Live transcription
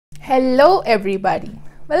Hello everybody.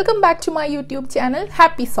 Welcome back to my YouTube channel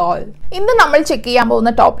Happy Soul. ഇന്ന് നമ്മൾ check ചെയ്യാൻ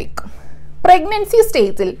പോകുന്ന ടോപ്പിക് പ്രഗ്നൻസി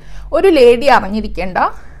സ്റ്റേജിൽ ഒരു ലേഡി അറിഞ്ഞിരിക്കേണ്ട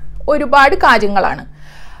ഒരുപാട് കാര്യങ്ങളാണ്.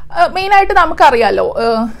 മെയിൻ ആയിട്ട് നമുക്കറിയാലോ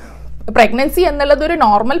പ്രഗ്നൻസി എന്നുള്ളത് ഒരു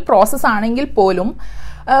നോർമൽ പ്രോസസ് ആണെങ്കിൽ പോലും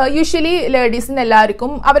യൂഷ്വലി ലേഡീസിന്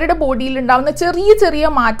എല്ലാവർക്കും അവരുടെ ബോഡിയിൽ ഉണ്ടാവുന്ന ചെറിയ ചെറിയ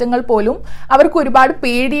മാറ്റങ്ങൾ പോലും അവർക്ക് ഒരുപാട്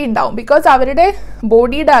പേടി ഉണ്ടാവും. ബിക്കോസ് അവരുടെ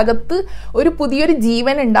ബോഡിയുടെ അകത്ത് ഒരു പുതിയൊരു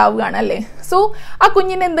ജീവൻ ഉണ്ടാവുകയാണ് അല്ലേ. സോ ആ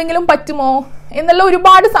കുഞ്ഞിന് എന്തെങ്കിലും പറ്റുമോ എന്നുള്ള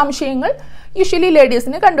ഒരുപാട് സംശയങ്ങൾ യൂഷ്വലി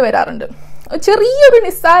ലേഡീസിന് കണ്ടുവരാറുണ്ട്. ചെറിയൊരു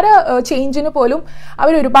നിസ്സാര ചേഞ്ചിന് പോലും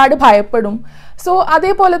അവർ ഒരുപാട് ഭയപ്പെടും. സോ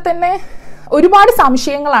അതേപോലെ തന്നെ ഒരുപാട്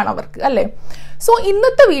സംശയങ്ങളാണ് അവർക്ക് അല്ലേ. സോ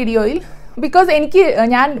ഇന്നത്തെ വീഡിയോയിൽ ബിക്കോസ്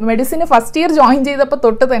ഞാൻ മെഡിസിന് ഫസ്റ്റ് ഇയർ ജോയിൻ ചെയ്തപ്പോൾ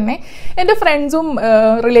തൊട്ട് തന്നെ എൻ്റെ ഫ്രണ്ട്സും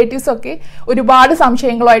റിലേറ്റീവ്സും ഒക്കെ ഒരുപാട്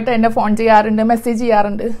സംശയങ്ങളുമായിട്ട് എന്നെ ഫോൺ ചെയ്യാറുണ്ട്, മെസ്സേജ്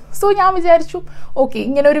ചെയ്യാറുണ്ട്. സോ ഞാൻ വിചാരിച്ചു ഓക്കെ,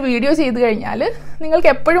 ഇങ്ങനെ ഒരു വീഡിയോ ചെയ്ത് കഴിഞ്ഞാൽ നിങ്ങൾക്ക്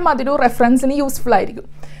എപ്പോഴും അതൊരു റെഫറൻസിന് യൂസ്ഫുൾ ആയിരിക്കും.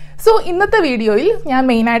 സോ ഇന്നത്തെ വീഡിയോയിൽ ഞാൻ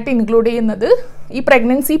മെയിനായിട്ട് ഇൻക്ലൂഡ് ചെയ്യുന്നത് ഈ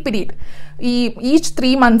പ്രഗ്നൻസി പീരീഡ്, ഈച്ച്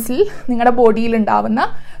 3 months നിങ്ങളുടെ ബോഡിയിൽ ഉണ്ടാവുന്ന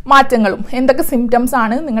മാറ്റങ്ങളും എന്തൊക്കെ സിംറ്റംസ്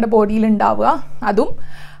ആണ് നിങ്ങളുടെ ബോഡിയിൽ ഉണ്ടാവുക അതും,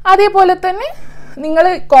 അതേപോലെ തന്നെ നിങ്ങൾ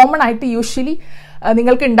കോമൺ ആയിട്ട് യൂഷ്വലി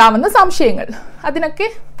നിങ്ങൾക്ക് ഉണ്ടാവുന്ന സംശയങ്ങൾ, അതിനൊക്കെ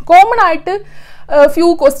കോമൺ ആയിട്ട് ഫ്യൂ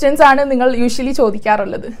ക്വസ്റ്റ്യൻസ് ആണ് നിങ്ങൾ യൂഷ്വലി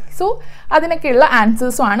ചോദിക്കാറുള്ളത്. സോ അതിനൊക്കെയുള്ള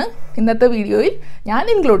ആൻസേഴ്സും ആണ് ഇന്നത്തെ വീഡിയോയിൽ ഞാൻ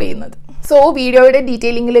ഇൻക്ലൂഡ് ചെയ്യുന്നത്. സോ വീഡിയോയുടെ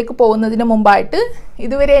ഡീറ്റെയിലിംഗിലേക്ക് പോകുന്നതിന് മുമ്പായിട്ട്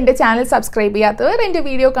ഇതുവരെ എൻ്റെ ചാനൽ സബ്സ്ക്രൈബ് ചെയ്യാത്തവർ എൻ്റെ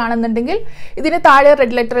വീഡിയോ കാണുന്നുണ്ടെങ്കിൽ ഇതിന് താഴെ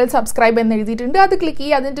റെഡ് ലെറ്ററിൽ സബ്സ്ക്രൈബ് എന്ന് എഴുതിയിട്ടുണ്ട്, അത് ക്ലിക്ക്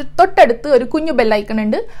ചെയ്യുക. അതിൻ്റെ തൊട്ടടുത്ത് ഒരു കുഞ്ഞു ബെല്ലൈക്കൺ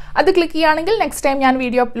ഉണ്ട്, അത് ക്ലിക്ക് ചെയ്യുകയാണെങ്കിൽ നെക്സ്റ്റ് ടൈം ഞാൻ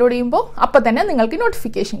വീഡിയോ അപ്ലോഡ് ചെയ്യുമ്പോൾ അപ്പം തന്നെ നിങ്ങൾക്ക്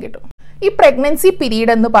നോട്ടിഫിക്കേഷൻ കിട്ടും. ഈ പ്രഗ്നൻസി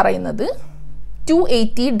പീരീഡ് എന്ന് പറയുന്നത്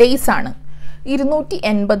 280 days ആണ്,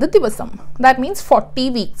 280 ദിവസം. ദാറ്റ് മീൻസ് 40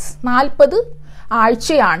 weeks, 40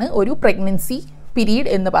 ആഴ്ചയാണ് ഒരു പ്രഗ്നൻസി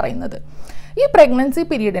പീരീഡ് എന്ന് പറയുന്നത്. ഈ പ്രഗ്നൻസി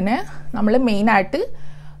പീരീഡിനെ നമ്മൾ മെയിനായിട്ട്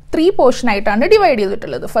 3 പോർഷനായിട്ടാണ് ഡിവൈഡ്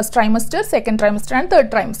ചെയ്തിട്ടുള്ളത്. First trimester, second trimester and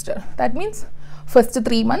third trimester. That means first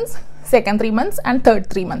 3 months, second 3 months and third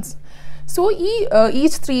 3 months. So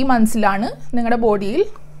each 3 monthsലാണ് നിങ്ങളുടെ ബോഡിയിൽ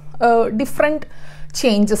ഡിഫറെൻറ്റ്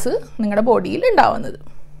ചേഞ്ചസ് നിങ്ങളുടെ ബോഡിയിൽ ഉണ്ടാവുന്നത്.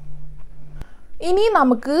 ഇനി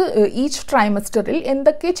നമുക്ക് ഈച്ച് ട്രൈമസ്റ്ററിൽ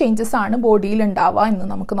എന്തൊക്കെ ചേഞ്ചസ് ആണ് ബോഡിയിൽ ഉണ്ടാവുക എന്ന്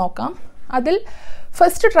നമുക്ക് നോക്കാം. അതിൽ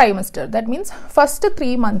first trimester, that means first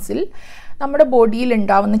 3 months നമ്മുടെ ബോഡിയിൽ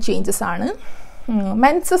ഉണ്ടാവുന്ന ചേഞ്ചസ് ആണ്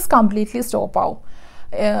മെൻസസ് കംപ്ലീറ്റ്ലി സ്റ്റോപ്പ് ആവും.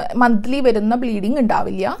 മന്ത്ലി വരുന്ന ബ്ലീഡിങ്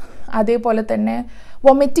ഉണ്ടാവില്ല. അതേപോലെ തന്നെ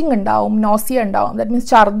വൊമിറ്റിംഗ് ഉണ്ടാവും, നോസിയ ഉണ്ടാവും. ദാറ്റ് മീൻസ്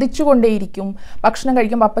ഛർദ്ദിച്ചു കൊണ്ടേയിരിക്കും. ഭക്ഷണം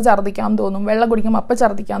കഴിക്കുമ്പോൾ അപ്പം ഛർദ്ദിക്കാൻ തോന്നും, വെള്ളം കുടിക്കുമ്പോൾ അപ്പം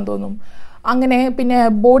ഛർദ്ദിക്കാൻ തോന്നും. അങ്ങനെ പിന്നെ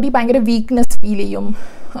ബോഡി ഭയങ്കര വീക്ക്നെസ് ഫീൽ ചെയ്യും.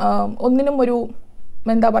 ഒന്നിനും ഒരു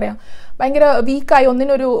എന്താ പറയുക, ഭയങ്കര വീക്കായി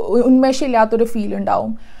ഒന്നിനൊരു ഉന്മേഷമില്ലാത്തൊരു ഫീൽ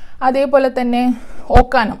ഉണ്ടാവും. അതേപോലെ തന്നെ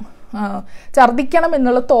ഓക്കാനം, ഛർദ്ദിക്കണം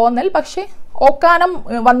എന്നുള്ള തോന്നൽ, പക്ഷേ ഓക്കാനം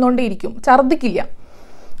വന്നുകൊണ്ടേയിരിക്കും, ഛർദ്ദിക്കില്ല,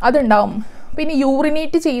 അതുണ്ടാവും. പിന്നെ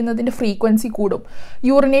യൂറിനേറ്റ് ചെയ്യുന്നതിൻ്റെ ഫ്രീക്വൻസി കൂടും,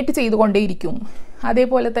 യൂറിനേറ്റ് ചെയ്തുകൊണ്ടേയിരിക്കും.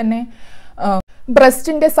 അതേപോലെ തന്നെ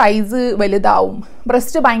ബ്രസ്റ്റിൻ്റെ സൈസ് വലുതാവും,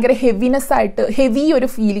 ബ്രസ്റ്റ് ഭയങ്കര ഹെവി ഒരു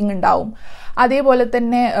ഫീലിംഗ് ഉണ്ടാവും. അതേപോലെ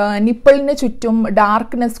തന്നെ നിപ്പിളിന് ചുറ്റും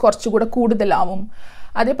ഡാർക്ക്നെസ് കുറച്ചുകൂടെ കൂടുതലാവും.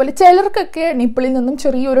 അതേപോലെ ചിലർക്കൊക്കെ നിപ്പിളിൽ നിന്നും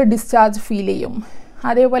ചെറിയൊരു ഡിസ്ചാർജ് ഫീൽ ചെയ്യും.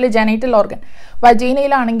 അതേപോലെ ജനൈറ്റൽ ഓർഗൻ,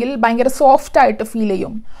 വജൈനയിലാണെങ്കിൽ ഭയങ്കര സോഫ്റ്റായിട്ട് ഫീൽ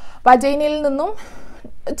ചെയ്യും. വജൈനയിൽ നിന്നും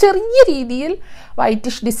ചെറിയ രീതിയിൽ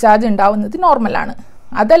വൈറ്റിഷ് ഡിസ്ചാർജ് ഉണ്ടാവുന്നത് നോർമലാണ്.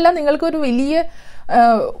 അതല്ല നിങ്ങൾക്കൊരു വലിയ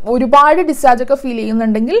ഒരുപാട് ഡിസ്ചാർജൊക്കെ ഫീൽ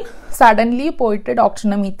ചെയ്യുന്നുണ്ടെങ്കിൽ സഡൻലി പോയിട്ട്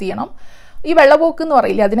ഡോക്ടറിനെ മീറ്റ് ചെയ്യണം. ഈ വെള്ളപ്പോക്ക് എന്ന്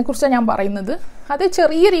പറയില്ലേ, അതിനെക്കുറിച്ചാണ് ഞാൻ പറയുന്നത്. അത്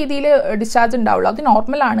ചെറിയ രീതിയിൽ ഡിസ്ചാർജ് ഉണ്ടാവുള്ളൂ, അത്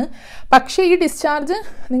നോർമലാണ്. പക്ഷേ ഈ ഡിസ്ചാർജ്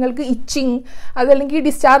നിങ്ങൾക്ക് ഇച്ചിങ്, അതല്ലെങ്കിൽ ഈ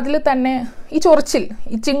ഡിസ്ചാർജിൽ തന്നെ ഈ ചൊറിച്ചിൽ,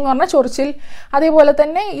 ഇച്ചിങ് എന്ന് പറഞ്ഞാൽ ചൊറിച്ചിൽ, അതേപോലെ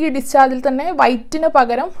തന്നെ ഈ ഡിസ്ചാർജിൽ തന്നെ വൈറ്റിന്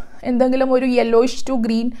പകരം എന്തെങ്കിലും ഒരു യെല്ലോയിഷ് ടു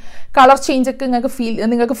ഗ്രീൻ കളർ ചേഞ്ചൊക്കെ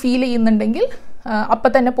നിങ്ങൾക്ക് ഫീൽ ചെയ്യുന്നുണ്ടെങ്കിൽ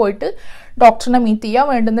അപ്പം തന്നെ പോയിട്ട് ഡോക്ടറിനെ മീറ്റ്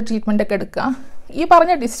ചെയ്യുക, വേണ്ടുന്ന ട്രീറ്റ്മെൻ്റ് ഒക്കെ എടുക്കുക. ഈ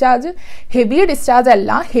പറഞ്ഞ ഡിസ്ചാർജ് ഹെവി ഡിസ്ചാർജ്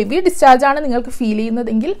അല്ല, ഹെവി ഡിസ്ചാർജാണ് നിങ്ങൾക്ക് ഫീൽ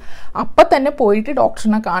ചെയ്യുന്നതെങ്കിൽ അപ്പം തന്നെ പോയിട്ട്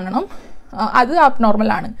ഡോക്ടറിനെ കാണണം, അത്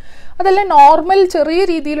അബ്നോർമലാണ്. അതല്ല നോർമൽ ചെറിയ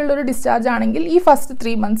രീതിയിലുള്ളൊരു ഡിസ്ചാർജ് ആണെങ്കിൽ ഈ ഫസ്റ്റ്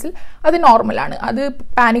 3 months അത് നോർമലാണ്, അത്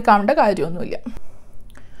പാനിക് ആവേണ്ട കാര്യമൊന്നുമില്ല.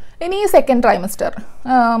 ഇനി second trimester,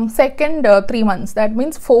 second 3 months, that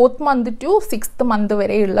means 4th month to 6th month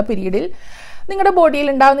വരെയുള്ള പീരീഡിൽ നിങ്ങളുടെ ബോഡിയിൽ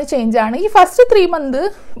ഉണ്ടാകുന്ന ചേഞ്ചാണ്. ഈ ഫസ്റ്റ് 3 months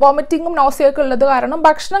വോമിറ്റിങ്ങും നോസിയൊക്കെ ഉള്ളത് കാരണം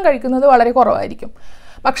ഭക്ഷണം കഴിക്കുന്നത് വളരെ കുറവായിരിക്കും.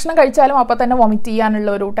 ഭക്ഷണം കഴിച്ചാലും അപ്പം തന്നെ വോമിറ്റ് ചെയ്യാനുള്ള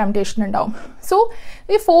ഒരു ടെംപ്റ്റേഷൻ ഉണ്ടാവും. സോ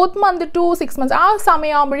ഈ 4th month to 6 months ആ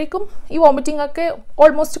സമയമാകുമ്പോഴേക്കും ഈ വോമിറ്റിംഗ് ഒക്കെ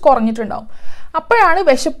ഓൾമോസ്റ്റ് കുറഞ്ഞിട്ടുണ്ടാവും. അപ്പോഴാണ്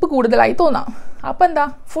വിശപ്പ് കൂടുതലായി തോന്നുക. അപ്പം എന്താ,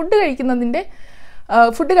 ഫുഡ്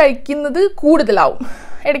കഴിക്കുന്നത് കൂടുതലാവും.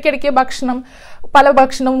 ഇടയ്ക്കിടയ്ക്ക് പല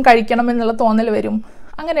ഭക്ഷണവും കഴിക്കണം എന്നുള്ള തോന്നൽ വരും.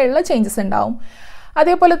 അങ്ങനെയുള്ള ചേഞ്ചസ് ഉണ്ടാവും.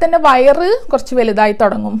 അതേപോലെ തന്നെ വയറ് കുറച്ച് വലുതായി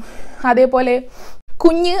തുടങ്ങും. അതേപോലെ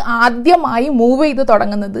കുഞ്ഞ് ആദ്യമായി മൂവ് ചെയ്ത്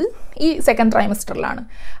തുടങ്ങുന്നത് ഈ സെക്കൻഡ് ട്രൈമസ്റ്ററിലാണ്.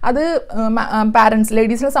 അത് പാരൻസ്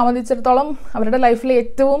ലേഡീസിനെ സംബന്ധിച്ചിടത്തോളം അവരുടെ ലൈഫിൽ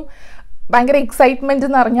ഏറ്റവും ഭയങ്കര എക്സൈറ്റ്മെൻറ്റ്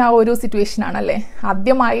നിറഞ്ഞ ആ ഒരു സിറ്റുവേഷൻ ആണല്ലേ.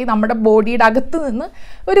 ആദ്യമായി നമ്മുടെ ബോഡിയുടെ അകത്ത് നിന്ന്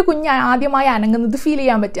ഒരു കുഞ്ഞ് ആദ്യമായി അനങ്ങുന്നത് ഫീൽ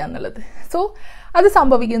ചെയ്യാൻ പറ്റുക എന്നുള്ളത്. സോ അത്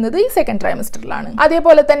സംഭവിക്കുന്നത് ഈ സെക്കൻഡ് ട്രൈമസ്റ്ററിലാണ്.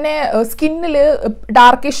 അതേപോലെ തന്നെ സ്കിന്നിൽ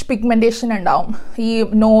ഡാർക്കിഷ് പിഗ്മെൻറ്റേഷൻ ഉണ്ടാവും ഈ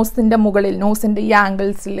നോസിൻ്റെ മുകളിൽ, നോസിൻ്റെ ഈ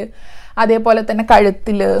ആംഗിൾസിൽ, അതേപോലെ തന്നെ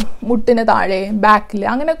കഴുത്തിൽ, മുട്ടിന് താഴെ, ബാക്കിൽ,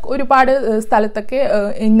 അങ്ങനെ ഒരുപാട് സ്ഥലത്തൊക്കെ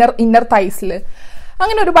ഇന്നർ തൈസിൽ,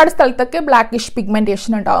 അങ്ങനെ ഒരുപാട് സ്ഥലത്തൊക്കെ ബ്ലാക്കിഷ്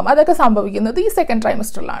പിഗ്മെൻറ്റേഷൻ ഉണ്ടാവും. അതൊക്കെ സംഭവിക്കുന്നത് ഈ സെക്കൻഡ്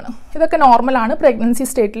ട്രൈമസ്റ്ററിലാണ്. ഇതൊക്കെ നോർമലാണ്, പ്രഗ്നൻസി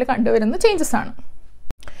സ്റ്റേറ്റിൽ കണ്ടുവരുന്ന ചേഞ്ചസ് ആണ്.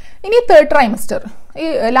 ഇനി തേർഡ് ട്രൈമസ്റ്റർ, ഈ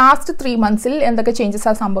ലാസ്റ്റ് 3 months എന്തൊക്കെ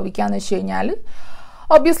ചേഞ്ചസാണ് സംഭവിക്കാന്ന് വെച്ച് കഴിഞ്ഞാൽ,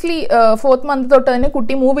 ഒബ്വിയസ്ലി 4th month തൊട്ട് തന്നെ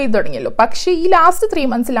കുട്ടി മൂവ് ചെയ്ത് തുടങ്ങിയല്ലോ. പക്ഷേ ഈ ലാസ്റ്റ് 3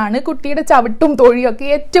 months കുട്ടിയുടെ ചവിട്ടും തൊഴിയൊക്കെ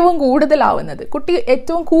ഏറ്റവും കൂടുതലാവുന്നത്. കുട്ടി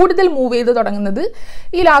ഏറ്റവും കൂടുതൽ മൂവ് ചെയ്ത് തുടങ്ങുന്നത്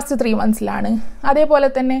ഈ ലാസ്റ്റ് 3 months. അതേപോലെ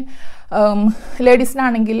തന്നെ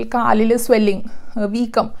ലേഡീസിനാണെങ്കിൽ കാലിൽ സ്വെല്ലിങ്,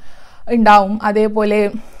 വീക്കം ഉണ്ടാവും. അതേപോലെ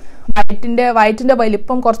വയറ്റിൻ്റെ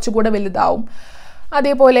വലിപ്പം കുറച്ചുകൂടെ വലുതാവും.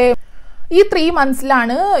 അതേപോലെ ഈ 3 months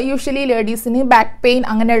യൂഷ്വലി ലേഡീസിന് ബാക്ക് പെയിൻ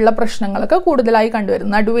അങ്ങനെയുള്ള പ്രശ്നങ്ങളൊക്കെ കൂടുതലായി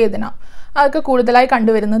കണ്ടുവരുന്നത്, നടുവേദന, അതൊക്കെ കൂടുതലായി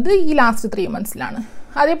കണ്ടുവരുന്നത് ഈ ലാസ്റ്റ് 3 months.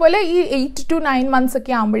 അതേപോലെ ഈ 8 to 9 months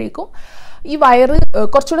ഒക്കെ ആകുമ്പോഴേക്കും ഈ വയറ്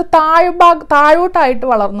കുറച്ചുകൂടെ താഴോട്ടായിട്ട്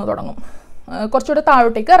വളർന്നു തുടങ്ങും, കുറച്ചുകൂടെ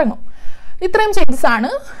താഴോട്ടേക്ക് ഇറങ്ങും. ഇത്രയും ചേഞ്ചസ് ആണ്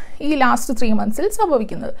ഈ ലാസ്റ്റ് 3 months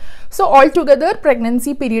സംഭവിക്കുന്നത്. സോ ഓൾ ടുഗദർ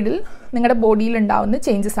പ്രഗ്നൻസി പീരീഡിൽ നിങ്ങളുടെ ബോഡിയിൽ ഉണ്ടാവുന്ന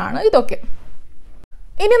ചേഞ്ചസ് ആണ് ഇതൊക്കെ.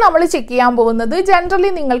 ഇനി നമ്മൾ ചെക്ക് ചെയ്യാൻ പോകുന്നത് ജനറലി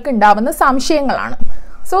നിങ്ങൾക്ക് ഉണ്ടാവുന്ന സംശയങ്ങളാണ്.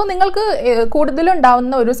 സോ നിങ്ങൾക്ക് കൂടുതലും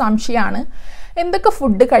ഉണ്ടാവുന്ന ഒരു സംശയമാണ് എന്തൊക്കെ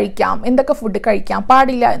ഫുഡ് കഴിക്കാം, എന്തൊക്കെ ഫുഡ് കഴിക്കാൻ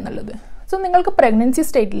പാടില്ല എന്നുള്ളത്. സോ നിങ്ങൾക്ക് പ്രഗ്നൻസി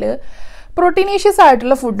സ്റ്റേറ്റിൽ പ്രോട്ടീനേഷ്യസ്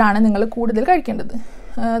ആയിട്ടുള്ള ഫുഡാണ് നിങ്ങൾ കൂടുതൽ കഴിക്കേണ്ടത്.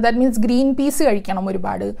 ദാറ്റ് മീൻസ് ഗ്രീൻ പീസ് കഴിക്കണം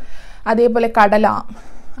ഒരുപാട്, അതേപോലെ കടല,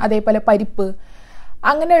 അതേപോലെ പരിപ്പ്,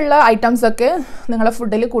 അങ്ങനെയുള്ള ഐറ്റംസൊക്കെ നിങ്ങളുടെ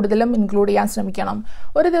ഫുഡിൽ കൂടുതലും ഇൻക്ലൂഡ് ചെയ്യാൻ ശ്രമിക്കണം.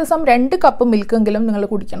 ഒരു ദിവസം 2 കപ്പ് മിൽക്കെങ്കിലും നിങ്ങൾ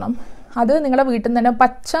കുടിക്കണം. അത് നിങ്ങളുടെ വീട്ടിൽ നിന്ന് തന്നെ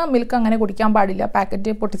പച്ച മിൽക്ക് അങ്ങനെ കുടിക്കാൻ പാടില്ല,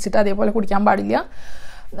 പാക്കറ്റ് പൊട്ടിച്ചിട്ട് അതേപോലെ കുടിക്കാൻ പാടില്ല.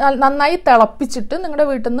 നന്നായി തിളപ്പിച്ചിട്ട് നിങ്ങളുടെ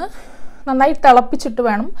വീട്ടിൽ നിന്ന് നന്നായി തിളപ്പിച്ചിട്ട്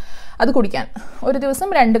വേണം അത് കുടിക്കാൻ. ഒരു ദിവസം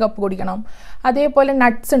 2 കപ്പ് കുടിക്കണം. അതേപോലെ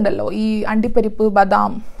നട്ട്സ് ഉണ്ടല്ലോ, ഈ അണ്ടിപ്പരിപ്പ്,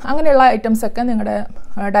 ബദാം, അങ്ങനെയുള്ള ഐറ്റംസൊക്കെ നിങ്ങളുടെ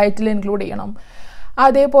ഡയറ്റിൽ ഇൻക്ലൂഡ് ചെയ്യണം.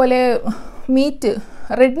 അതേപോലെ മീറ്റ്,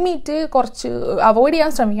 റെഡ് മീറ്റ് കുറച്ച് അവോയ്ഡ്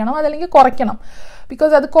ചെയ്യാൻ ശ്രമിക്കണം, അതല്ലെങ്കിൽ കുറയ്ക്കണം.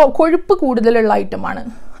 ബിക്കോസ് അത് കൊഴുപ്പ് കൂടുതലുള്ള ഐറ്റമാണ്.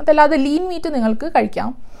 അതല്ലാതെ ലീൻ മീറ്റ് നിങ്ങൾക്ക്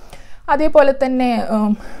കഴിക്കാം. അതേപോലെ തന്നെ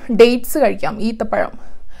ഡേറ്റ്സ് കഴിക്കാം, ഈത്തപ്പഴം,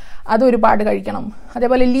 അത് ഒരുപാട് കഴിക്കണം.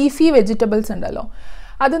 അതേപോലെ ലീഫി വെജിറ്റബിൾസ് ഉണ്ടല്ലോ,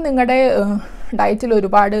 അത് നിങ്ങളുടെ ഡയറ്റിൽ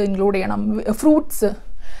ഒരുപാട് ഇൻക്ലൂഡ് ചെയ്യണം. ഫ്രൂട്ട്സ്,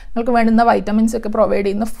 നിങ്ങൾക്ക് വേണ്ടുന്ന വൈറ്റമിൻസ് ഒക്കെ പ്രൊവൈഡ്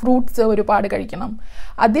ചെയ്യുന്ന ഫ്രൂട്ട്സ് ഒരുപാട് കഴിക്കണം.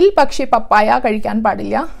 അതിൽ പക്ഷേ പപ്പായ കഴിക്കാൻ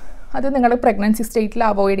പാടില്ല, അത് നിങ്ങളുടെ പ്രഗ്നൻസി സ്റ്റേറ്റിൽ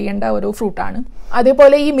അവോയ്ഡ് ചെയ്യേണ്ട ഒരു ഫ്രൂട്ടാണ്.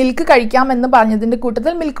 അതേപോലെ ഈ മിൽക്ക് കഴിക്കാമെന്ന് പറഞ്ഞതിൻ്റെ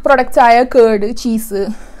കൂട്ടത്തിൽ മിൽക്ക് പ്രൊഡക്ട്സ് ആയ കേർഡ്, ചീസ്,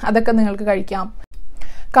 അതൊക്കെ നിങ്ങൾക്ക് കഴിക്കാം.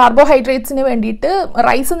 കാർബോഹൈഡ്രേറ്റ്സിന് വേണ്ടിയിട്ട്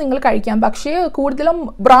റൈസ് നിങ്ങൾ കഴിക്കാം, പക്ഷേ കൂടുതലും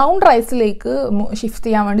ബ്രൗൺ റൈസിലേക്ക് ഷിഫ്റ്റ്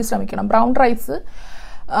ചെയ്യാൻ വേണ്ടി ശ്രമിക്കണം. ബ്രൗൺ റൈസ്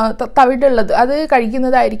തവിടുള്ളത് അത്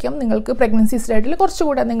കഴിക്കുന്നതായിരിക്കും നിങ്ങൾക്ക് പ്രഗ്നൻസി സ്റ്റേറ്റിൽ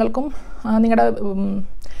കുറച്ചുകൂടെ നിങ്ങൾക്കും നിങ്ങളുടെ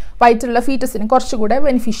വയറ്റിലുള്ള ഫീറ്റസിന് കുറച്ചുകൂടെ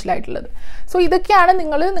ബെനിഫിഷ്യൽ ആയിട്ടുള്ളത്. സോ ഇതൊക്കെയാണ്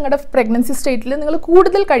നിങ്ങളുടെ പ്രഗ്നൻസി സ്റ്റേറ്റിൽ നിങ്ങൾ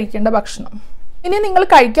കൂടുതൽ കഴിക്കേണ്ട ഭക്ഷണം. ഇനി നിങ്ങൾ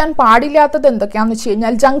കഴിക്കാൻ പാടില്ലാത്തത് എന്തൊക്കെയാണെന്ന് വെച്ച്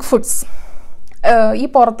കഴിഞ്ഞാൽ ജങ്ക് ഫുഡ്സ്, ഈ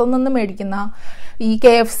പുറത്തുനിന്ന് മേടിക്കുന്ന ഈ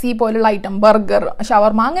KFC പോലുള്ള ഐറ്റം, ബർഗർ,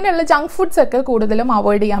 ഷവർമ, അങ്ങനെയുള്ള ജങ്ക് ഫുഡ്സ് ഒക്കെ കൂടുതലും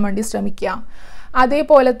അവോയ്ഡ് ചെയ്യാൻ വേണ്ടി ശ്രമിക്കുക.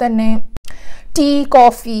 അതേപോലെ തന്നെ ടീ,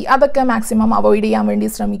 കോഫി, അതൊക്കെ മാക്സിമം അവോയ്ഡ് ചെയ്യാൻ വേണ്ടി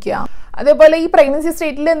ശ്രമിക്കുക. അതേപോലെ ഈ പ്രഗ്നൻസി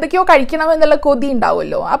സ്റ്റേറ്റിൽ എന്തൊക്കെയോ കഴിക്കണമെന്നുള്ള കൊതി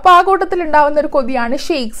ഉണ്ടാവുമല്ലോ, അപ്പോൾ ആ കൂട്ടത്തിൽ ഉണ്ടാവുന്ന ഒരു കൊതിയാണ്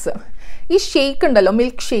ഷേക്സ്. ഈ ഷേക്ക് ഉണ്ടല്ലോ,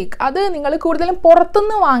 മിൽക്ക് ഷേക്ക്, അത് നിങ്ങൾ കൂടുതലും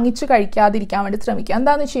പുറത്തുനിന്ന് വാങ്ങിച്ച് കഴിക്കാതിരിക്കാൻ വേണ്ടി ശ്രമിക്കുക.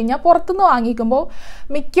 എന്താണെന്ന് വെച്ച് കഴിഞ്ഞാൽ പുറത്തുനിന്ന് വാങ്ങിക്കുമ്പോൾ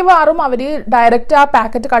മിക്കവാറും അവർ ഡയറക്റ്റ് ആ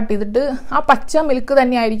പാക്കറ്റ് കട്ട് ചെയ്തിട്ട് ആ പച്ച മിൽക്ക്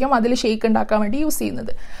തന്നെയായിരിക്കും അതിൽ ഷേക്ക് ഉണ്ടാക്കാൻ വേണ്ടി യൂസ്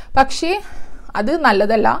ചെയ്യുന്നത്. പക്ഷേ അത്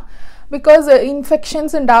നല്ലതല്ല, ബിക്കോസ്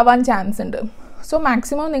ഇൻഫെക്ഷൻസ് ഉണ്ടാവാൻ ചാൻസ് ഉണ്ട്. സോ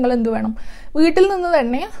മാക്സിമം നിങ്ങൾ എന്ത് വേണം, വീട്ടിൽ നിന്ന്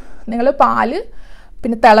തന്നെ നിങ്ങൾ പാല്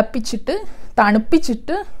പിന്നെ തിളപ്പിച്ചിട്ട്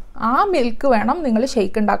തണുപ്പിച്ചിട്ട് ആ മിൽക്ക് വേണം നിങ്ങൾ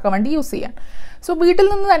ഷേക്ക് ഉണ്ടാക്കാൻ വേണ്ടി യൂസ് ചെയ്യാൻ. സോ വീട്ടിൽ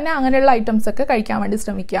നിന്ന് തന്നെ അങ്ങനെയുള്ള ഐറ്റംസൊക്കെ കഴിക്കാൻ വേണ്ടി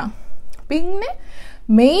ശ്രമിക്കുക. പിന്നെ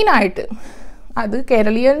മെയിനായിട്ട് അത്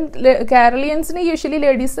കേരളീയൻസിന് യൂഷ്വലി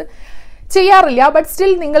ലേഡീസ് ചെയ്യാറില്ല, ബട്ട്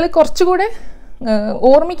സ്റ്റിൽ നിങ്ങൾ കുറച്ചുകൂടെ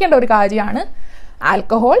ഓർമ്മിക്കേണ്ട ഒരു കാര്യമാണ്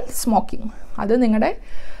ആൽക്കഹോൾ, സ്മോക്കിംഗ്. അത് നിങ്ങളുടെ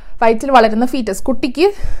വയറ്റിൽ വളരുന്ന ഫീറ്റസ്, കുട്ടിക്ക്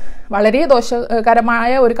വളരെ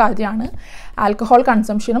ദോഷകരമായ ഒരു കാര്യമാണ്. ആൽക്കഹോൾ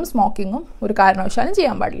കൺസംഷനും സ്മോക്കിങ്ങും ഒരു കാരണവശാലും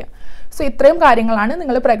ചെയ്യാൻ പാടില്ല. സോ ഇത്രയും കാര്യങ്ങളാണ്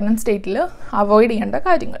നിങ്ങൾ പ്രഗ്നന്റ് സ്റ്റേറ്റിൽ അവോയ്ഡ് ചെയ്യേണ്ട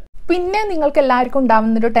കാര്യങ്ങൾ. പിന്നെ നിങ്ങൾക്ക് എല്ലാവർക്കും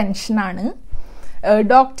ഉണ്ടാകുന്നൊരു ടെൻഷനാണ്,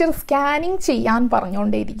 ഡോക്ടർ സ്കാനിങ് ചെയ്യാൻ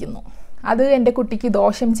പറഞ്ഞുകൊണ്ടേയിരിക്കുന്നു, അത് എൻ്റെ കുട്ടിക്ക്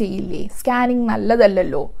ദോഷം ചെയ്യില്ലേ, സ്കാനിങ്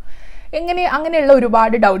നല്ലതല്ലല്ലോ, അങ്ങനെയുള്ള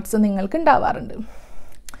ഒരുപാട് ഡൗട്ട്സ് നിങ്ങൾക്ക് ഉണ്ടാവാറുണ്ട്.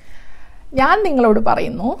 ഞാൻ നിങ്ങളോട്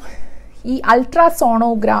പറയുന്നു, ഈ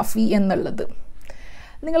അൾട്രാസോണോഗ്രാഫി എന്നുള്ളത്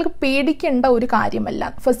നിങ്ങൾക്ക് പേടിക്കേണ്ട ഒരു കാര്യമല്ല.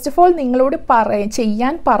 ഫസ്റ്റ് ഓഫ് ഓൾ നിങ്ങളോട്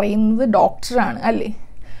ചെയ്യാൻ പറയുന്നത് ഡോക്ടറാണ് അല്ലേ.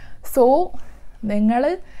 സോ നിങ്ങൾ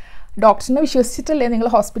ഡോക്ടറിനെ വിശ്വസിച്ചിട്ടല്ലേ നിങ്ങൾ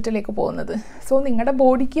ഹോസ്പിറ്റലിലേക്ക് പോകുന്നത്. സോ നിങ്ങളുടെ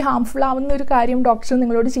ബോഡിക്ക് ഹാംഫുൾ ആവുന്ന ഒരു കാര്യം ഡോക്ടർ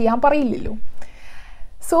നിങ്ങളോട് ചെയ്യാൻ പറയില്ലല്ലോ.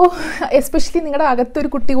 സോ എസ്പെഷ്യലി നിങ്ങളുടെ അകത്തൊരു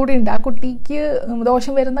കുട്ടി കൂടി ഉണ്ട്, ആ കുട്ടിക്ക്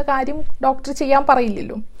ദോഷം വരുന്ന കാര്യം ഡോക്ടർ ചെയ്യാൻ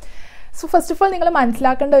പറയില്ലല്ലോ. സോ ഫസ്റ്റ് ഓഫ് ഓൾ നിങ്ങൾ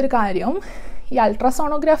മനസ്സിലാക്കേണ്ട ഒരു കാര്യം, ഈ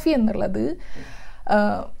അൾട്രാസോണോഗ്രാഫി എന്നുള്ളത്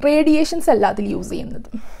റേഡിയേഷൻസ് അല്ല അതിൽ യൂസ് ചെയ്യുന്നത്.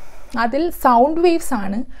 അതിൽ സൗണ്ട് വേവ്സ്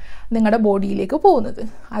ആണ് നിങ്ങളുടെ ബോഡിയിലേക്ക് പോകുന്നത്.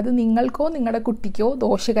 അത് നിങ്ങൾക്കോ നിങ്ങളുടെ കുട്ടിക്കോ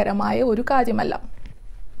ദോഷകരമായ ഒരു കാര്യമല്ല.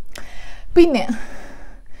 പിന്നെ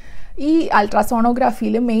ഈ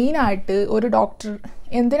അൾട്രാസോണോഗ്രാഫിയിൽ മെയിനായിട്ട് ഒരു ഡോക്ടർ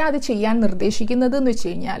എന്തിനാ അത് ചെയ്യാൻ നിർദ്ദേശിക്കുന്നത് എന്ന് വെച്ച്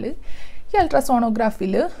കഴിഞ്ഞാൽ, ഈ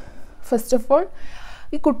അൾട്രാസോണോഗ്രാഫിയിൽ ഫസ്റ്റ് ഓഫ് ഓൾ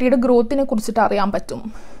ഈ കുട്ടിയുടെ ഗ്രോത്തിനെ കുറിച്ചിട്ട് അറിയാൻ പറ്റും.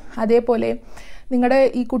 അതേപോലെ നിങ്ങളുടെ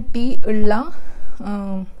ഈ കുട്ടി ഉള്ള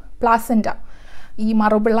പ്ലാസൻറ്റ, ഈ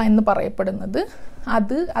മറുപിള്ള എന്ന് പറയപ്പെടുന്നത്,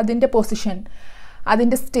 അതിൻ്റെ പൊസിഷൻ,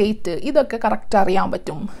 അതിൻ്റെ സ്റ്റേറ്റ്, ഇതൊക്കെ കറക്റ്റ് അറിയാൻ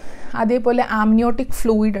പറ്റും. അതേപോലെ ആംനിയോട്ടിക്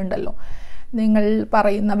ഫ്ലൂയിഡ് ഉണ്ടല്ലോ, നിങ്ങൾ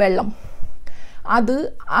പറയുന്ന വെള്ളം,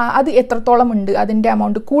 അത് എത്രത്തോളം ഉണ്ട്, അതിൻ്റെ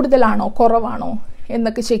എമൗണ്ട് കൂടുതലാണോ കുറവാണോ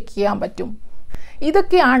എന്നൊക്കെ ചെക്ക് ചെയ്യാൻ പറ്റും.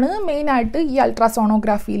 ഇതൊക്കെയാണ് മെയിനായിട്ട് ഈ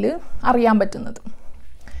അൾട്രാസോണോഗ്രാഫിയിൽ അറിയാൻ പറ്റുന്നത്.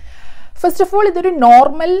 ഫസ്റ്റ് ഓഫ് ഓൾ ഇതൊരു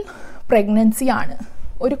നോർമൽ പ്രഗ്നൻസി ആണ്,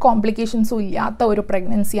 ഒരു കോംപ്ലിക്കേഷൻസും ഇല്ലാത്ത ഒരു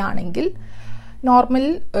പ്രഗ്നൻസി ആണെങ്കിൽ നോർമൽ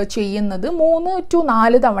ചെയ്യുന്നത് 3 to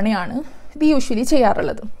 4 തവണയാണ് ഇത് യൂഷ്വലി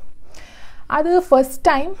ചെയ്യാറുള്ളത്. അത് ഫസ്റ്റ്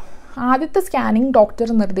ടൈം ആദ്യത്തെ സ്കാനിങ് ഡോക്ടർ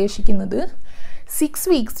നിർദ്ദേശിക്കുന്നത് 6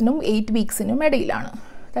 വീക്സിനും 8 വീക്സിനും ഇടയിലാണ്.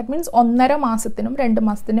 ദാറ്റ് മീൻസ് 1.5 മാസത്തിനും 2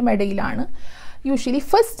 മാസത്തിനും ഇടയിലാണ് യൂഷ്വലി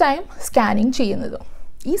ഫസ്റ്റ് ടൈം സ്കാനിങ് ചെയ്യുന്നത്.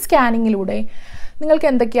 ഈ സ്കാനിങ്ങിലൂടെ നിങ്ങൾക്ക്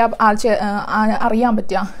എന്തൊക്കെയാണ് അറിയാൻ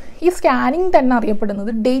പറ്റുക? ഈ സ്കാനിങ് തന്നെ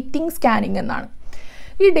അറിയപ്പെടുന്നത് ഡേറ്റിംഗ് സ്കാനിങ് എന്നാണ്.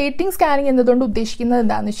 ഈ ഡേറ്റിംഗ് സ്കാനിങ് എന്നതുകൊണ്ട് ഉദ്ദേശിക്കുന്നത്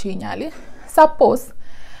എന്താണെന്ന് വെച്ച് കഴിഞ്ഞാൽ, സപ്പോസ്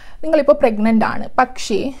നിങ്ങളിപ്പോൾ പ്രഗ്നൻ്റ് ആണ്,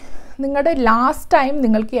 പക്ഷേ നിങ്ങളുടെ ലാസ്റ്റ് ടൈം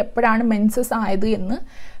നിങ്ങൾക്ക് എപ്പോഴാണ് മെൻസസ് ആയത് എന്ന്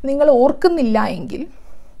നിങ്ങൾ ഓർക്കുന്നില്ല എങ്കിൽ,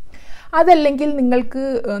 അതല്ലെങ്കിൽ നിങ്ങൾക്ക്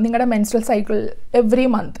നിങ്ങളുടെ മെൻസ്ട്രൽ സൈക്കിൾ എവറി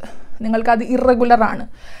മന്ത് നിങ്ങൾക്കത് ഇറഗുലറാണ്,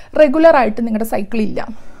 റെഗുലറായിട്ട് നിങ്ങളുടെ സൈക്കിൾ ഇല്ല,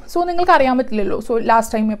 സോ നിങ്ങൾക്ക് അറിയാൻ പറ്റില്ലല്ലോ സോ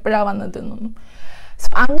ലാസ്റ്റ് ടൈം എപ്പോഴാണ് വന്നതെന്നൊന്നും. സോ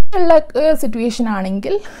അങ്ങനെയുള്ള സിറ്റുവേഷൻ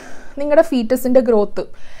ആണെങ്കിൽ നിങ്ങളുടെ ഫീറ്റസിൻ്റെ ഗ്രോത്ത്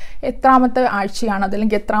എത്രാമത്തെ ആഴ്ചയാണ്,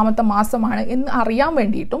 അതല്ലെങ്കിൽ എത്രാമത്തെ മാസമാണ് എന്ന് അറിയാൻ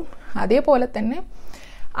വേണ്ടിയിട്ടും, അതേപോലെ തന്നെ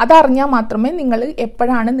അതറിഞ്ഞാൽ മാത്രമേ നിങ്ങൾ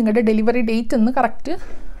എപ്പോഴാണ് നിങ്ങളുടെ ഡെലിവറി ഡേറ്റ് എന്ന് കറക്റ്റ്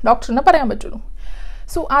ഡോക്ടറിന് പറയാൻ പറ്റുള്ളൂ.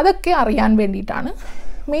 സോ അതൊക്കെ അറിയാൻ വേണ്ടിയിട്ടാണ്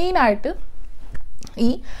മെയിനായിട്ട് ഈ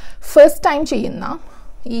ഫസ്റ്റ് ടൈം ചെയ്യുന്ന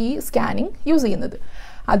ഈ സ്കാനിങ് യൂസ് ചെയ്യുന്നത്.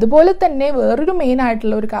 അതുപോലെ തന്നെ വേറൊരു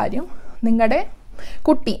മെയിനായിട്ടുള്ള ഒരു കാര്യം, നിങ്ങളുടെ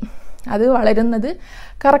കുട്ടി അത് വളരുന്നത്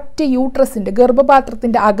കറക്റ്റ് യൂട്രസിൻ്റെ,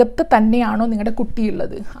 ഗർഭപാത്രത്തിൻ്റെ അകത്ത് തന്നെയാണോ നിങ്ങളുടെ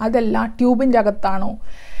കുട്ടിയുള്ളത്, അതല്ല ട്യൂബിൻ്റെ അകത്താണോ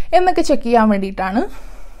എന്നൊക്കെ ചെക്ക് ചെയ്യാൻ വേണ്ടിയിട്ടാണ്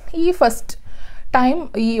ഈ ഫസ്റ്റ് ടൈം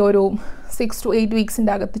ഈ ഒരു 6 to 8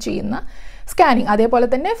 വീക്സിൻ്റെ അകത്ത് ചെയ്യുന്ന സ്കാനിങ്. അതേപോലെ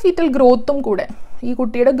തന്നെ ഫീറ്റൽ ഗ്രോത്തും കൂടെ, ഈ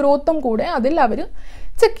കുട്ടിയുടെ ഗ്രോത്തും കൂടെ അതിൽ അവർ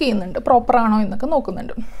ചെക്ക് ചെയ്യുന്നുണ്ട്, പ്രോപ്പറാണോ എന്നൊക്കെ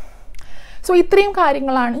നോക്കുന്നുണ്ട്. സോ ഇത്രയും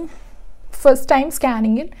കാര്യങ്ങളാണ് ഫസ്റ്റ് ടൈം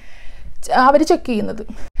സ്കാനിങ്ങിൽ അവർ ചെക്ക് ചെയ്യുന്നത്.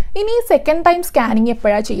 ഇനി സെക്കൻഡ് ടൈം സ്കാനിങ്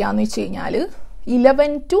എപ്പോഴാണ് ചെയ്യാമെന്ന് വെച്ച് കഴിഞ്ഞാൽ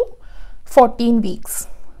 11 to 14 വീക്സ്,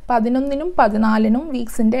 11നും 14നും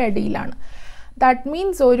വീക്സിൻ്റെ ഇടയിലാണ്. ദാറ്റ്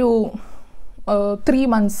മീൻസ് ഒരു 3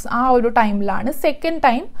 മന്ത്സ് ആ ഒരു ടൈമിലാണ് സെക്കൻഡ്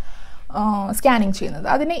ടൈം സ്കാനിങ് ചെയ്യുന്നത്.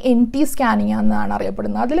 അതിനെ NT സ്കാനിങ് എന്നാണ്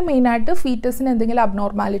അറിയപ്പെടുന്നത്. അതിൽ മെയിനായിട്ട് ഫീറ്റസിന് എന്തെങ്കിലും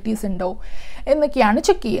അബ്നോർമാലിറ്റീസ് ഉണ്ടോ എന്നൊക്കെയാണ്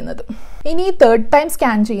ചെക്ക് ചെയ്യുന്നത്. ഇനി തേർഡ് ടൈം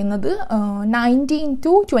സ്കാൻ ചെയ്യുന്നത് 19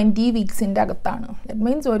 to 20 വീക്സിൻ്റെ അകത്താണ്. ദാറ്റ്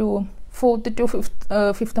മീൻസ് ഒരു 4th to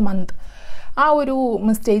 5th മന്ത് ആ ഒരു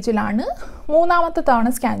സ്റ്റേജിലാണ് മൂന്നാമത്തെ തവണ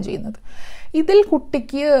സ്കാൻ ചെയ്യുന്നത്. ഇതിൽ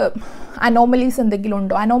കുട്ടിക്ക് അനോമലീസ് എന്തെങ്കിലും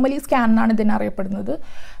ഉണ്ടോ, അനോമലി സ്കാൻ എന്നാണ് ഇതിനറിയപ്പെടുന്നത്.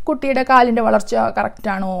 കുട്ടിയുടെ കാലിൻ്റെ വളർച്ച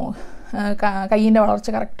കറക്റ്റാണോ, കയ്യിൻ്റെ വളർച്ച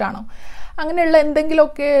കറക്റ്റാണോ, അങ്ങനെയുള്ള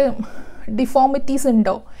എന്തെങ്കിലുമൊക്കെ ഡിഫോമിറ്റീസ്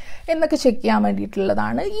ഉണ്ടോ എന്നൊക്കെ ചെക്ക് ചെയ്യാൻ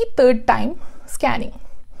വേണ്ടിയിട്ടുള്ളതാണ് ഈ തേർഡ് ടൈം സ്കാനിങ്.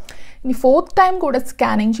 ഇനി ഫോർത്ത് ടൈം കൂടെ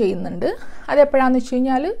സ്കാനിങ് ചെയ്യുന്നുണ്ട്. അതെപ്പോഴാണെന്ന് വെച്ച്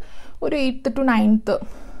കഴിഞ്ഞാൽ ഒരു 8th to 9th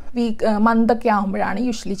മന്തൊക്കെ ആകുമ്പോഴാണ്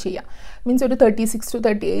യൂഷ്വലി ചെയ്യുക. മീൻസ് ഒരു 36 to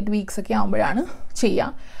 38 വീക്സ് ഒക്കെ ആകുമ്പോഴാണ് ചെയ്യുക.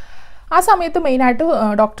 ആ സമയത്ത് മെയിനായിട്ട്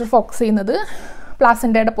ഡോക്ടർ ഫോക്കസ് ചെയ്യുന്നത്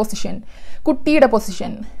പ്ലാസൻ്റയുടെ പൊസിഷൻ, കുട്ടിയുടെ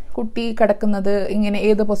പൊസിഷൻ, കുട്ടി കിടക്കുന്നത് ഇങ്ങനെ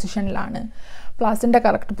ഏത് പൊസിഷനിലാണ്, പ്ലാസൻ്റ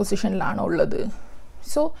കറക്റ്റ് പൊസിഷനിലാണോ ഉള്ളത്.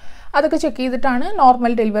 സോ അതൊക്കെ ചെക്ക് ചെയ്തിട്ടാണ്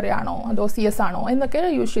നോർമൽ ഡെലിവറി ആണോ അതോ CS ആണോ എന്നൊക്കെ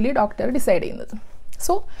യൂഷ്വലി ഡോക്ടർ ഡിസൈഡ് ചെയ്യുന്നത്.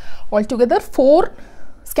 സോ ഓൾ ടുഗദർ 4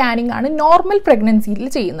 സ്കാനിങ് ആണ് നോർമൽ പ്രഗ്നൻസിയിൽ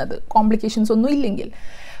ചെയ്യുന്നത്, കോംപ്ലിക്കേഷൻസ് ഒന്നും ഇല്ലെങ്കിൽ.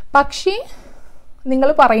 പക്ഷേ നിങ്ങൾ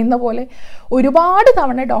പറയുന്ന പോലെ ഒരുപാട്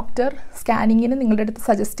തവണ ഡോക്ടർ സ്കാനിങ്ങിന് നിങ്ങളുടെ അടുത്ത്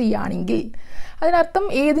സജസ്റ്റ് ചെയ്യുകയാണെങ്കിൽ അതിനർത്ഥം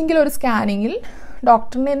ഏതെങ്കിലും ഒരു സ്കാനിങ്ങിൽ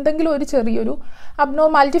ഡോക്ടറിന് എന്തെങ്കിലും ഒരു ചെറിയൊരു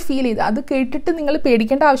അബ്നോർമാലിറ്റി ഫീൽ ചെയ്ത് അത് കേട്ടിട്ട് നിങ്ങൾ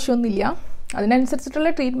പേടിക്കേണ്ട ആവശ്യമൊന്നുമില്ല. അതിനനുസരിച്ചിട്ടുള്ള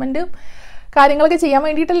ട്രീറ്റ്മെൻറ്റ് കാര്യങ്ങളൊക്കെ ചെയ്യാൻ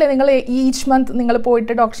വേണ്ടിയിട്ടല്ലേ നിങ്ങൾ ഈച്ച് മന്ത് നിങ്ങൾ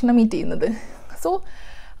പോയിട്ട് ഡോക്ടറിനെ മീറ്റ് ചെയ്യുന്നത്. സോ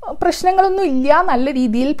പ്രശ്നങ്ങളൊന്നും ഇല്ല, നല്ല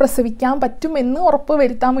രീതിയിൽ പ്രസവിക്കാൻ പറ്റുമെന്ന് ഉറപ്പ്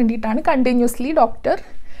വരുത്താൻ വേണ്ടിയിട്ടാണ് കണ്ടിന്യൂസ്ലി ഡോക്ടർ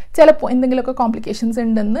ചിലപ്പോൾ എന്തെങ്കിലുമൊക്കെ കോംപ്ലിക്കേഷൻസ്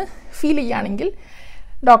ഉണ്ടെന്ന് ഫീൽ ചെയ്യുകയാണെങ്കിൽ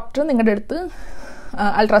ഡോക്ടർ നിങ്ങളുടെ അടുത്ത്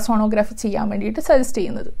അൾട്രാസോണോഗ്രാഫി ചെയ്യാൻ വേണ്ടിയിട്ട് സജസ്റ്റ്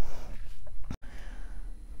ചെയ്യുന്നത്.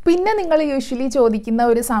 പിന്നെ നിങ്ങൾ യൂഷ്വലി ചോദിക്കുന്ന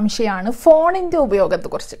ഒരു സംശയമാണ് ഫോണിൻ്റെ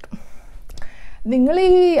ഉപയോഗത്തെക്കുറിച്ചിട്ട്. നിങ്ങൾ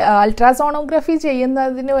ഈ അൾട്രാസോണോഗ്രാഫി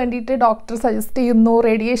ചെയ്യുന്നതിന് വേണ്ടിയിട്ട് ഡോക്ടർ സജസ്റ്റ് ചെയ്യുന്നു,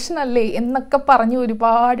 റേഡിയേഷൻ അല്ലേ എന്നൊക്കെ പറഞ്ഞ്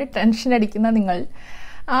ഒരുപാട് ടെൻഷൻ അടിക്കുന്ന നിങ്ങൾ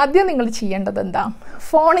ആദ്യം നിങ്ങൾ ചെയ്യേണ്ടത് എന്താ,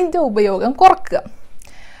 ഫോണിൻ്റെ ഉപയോഗം കുറക്കുക.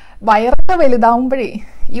 വയറൊക്കെ വലുതാവുമ്പോഴേ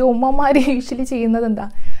ഈ ഉമ്മമാർ യൂഷ്വലി ചെയ്യുന്നത് എന്താ,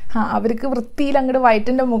 അവർക്ക് വൃത്തിയിൽ അങ്ങോട്ട്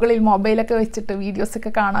വയറ്റിൻ്റെ മുകളിൽ മൊബൈലൊക്കെ വെച്ചിട്ട്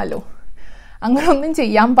വീഡിയോസൊക്കെ കാണാമല്ലോ. അങ്ങനെയൊന്നും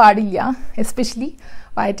ചെയ്യാൻ പാടില്ല. എസ്പെഷ്യലി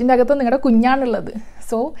വയറ്റിൻ്റെ അകത്ത് നിങ്ങളുടെ കുഞ്ഞാണുള്ളത്.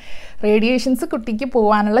 സോ റേഡിയേഷൻസ് കുട്ടിക്ക്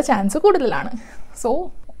പോകാനുള്ള ചാൻസ് കൂടുതലാണ്. സോ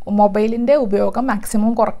മൊബൈലിൻ്റെ ഉപയോഗം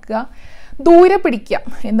മാക്സിമം കുറയ്ക്കുക, ദൂരെ പിടിക്കുക.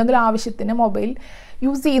 എന്തെങ്കിലും ആവശ്യത്തിന് മൊബൈൽ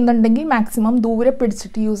യൂസ് ചെയ്യുന്നുണ്ടെങ്കിൽ മാക്സിമം ദൂരെ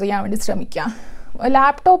പിടിച്ചിട്ട് യൂസ് ചെയ്യാൻ വേണ്ടി ശ്രമിക്കുക.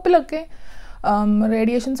 ലാപ്ടോപ്പിലൊക്കെ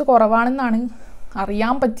റേഡിയേഷൻസ് കുറവാണെന്നാണ്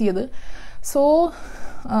അറിയാൻ പറ്റിയത്. സോ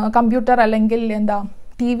കമ്പ്യൂട്ടർ അല്ലെങ്കിൽ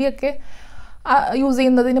ടി വി ഒക്കെ യൂസ്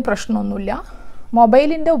ചെയ്യുന്നതിന് പ്രശ്നമൊന്നുമില്ല.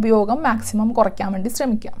 മൊബൈലിൻ്റെ ഉപയോഗം മാക്സിമം കുറയ്ക്കാൻ വേണ്ടി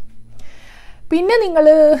ശ്രമിക്കാം. പിന്നെ നിങ്ങൾ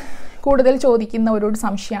കൂടുതൽ ചോദിക്കുന്ന ഒരു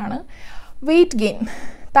സംശയമാണ് വെയിറ്റ് ഗെയിൻ,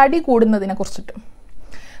 തടി കൂടുന്നതിനെ കുറിച്ചിട്ട്.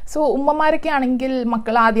 സോ ഉമ്മമാരൊക്കെ ആണെങ്കിൽ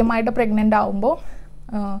മക്കൾ ആദ്യമായിട്ട് പ്രഗ്നൻ്റ് ആകുമ്പോൾ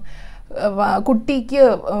കുട്ടിക്ക്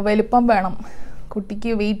വലിപ്പം വേണം,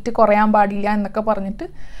 കുട്ടിക്ക് വെയിറ്റ് കുറയാൻ പാടില്ല എന്നൊക്കെ പറഞ്ഞിട്ട്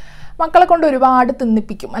മക്കളെ കൊണ്ട് ഒരുപാട്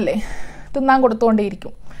തിന്നിപ്പിക്കും അല്ലേ, തിന്നാൻ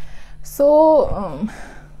കൊടുത്തുകൊണ്ടേയിരിക്കും. സോ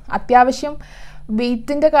അത്യാവശ്യം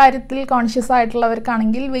വെയ്റ്റിൻ്റെ കാര്യത്തിൽ കോൺഷ്യസ്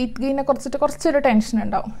ആയിട്ടുള്ളവർക്കാണെങ്കിൽ വെയിറ്റ് ഗെയിനെ കുറിച്ചിട്ട് കുറച്ചൊരു ടെൻഷൻ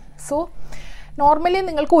ഉണ്ടാവും. സോ നോർമലി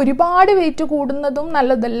നിങ്ങൾക്ക് ഒരുപാട് വെയിറ്റ് കൂടുന്നതും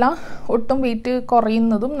നല്ലതല്ല, ഒട്ടും വെയിറ്റ്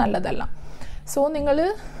കുറയുന്നതും നല്ലതല്ല. സോ നിങ്ങൾ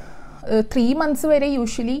 3 months വരെ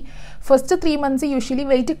ഫസ്റ്റ് 3 months യൂഷ്വലി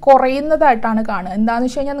വെയിറ്റ് കുറയുന്നതായിട്ടാണ് കാണുക. എന്താണെന്ന്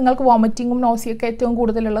വെച്ച് കഴിഞ്ഞാൽ നിങ്ങൾക്ക് വോമിറ്റിങ്ങും നോസിയൊക്കെ ഏറ്റവും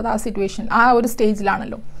കൂടുതലുള്ളത് ആ സിറ്റുവേഷൻ, ആ ഒരു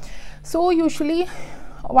സ്റ്റേജിലാണല്ലോ. So usually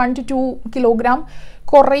 1 to 2 kilogram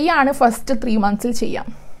കുറയാണ് first 3 months ചെയ്യാം.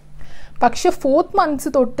 പക്ഷെ 4th month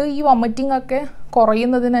തൊട്ട് ഈ വോമിറ്റിംഗ് ഒക്കെ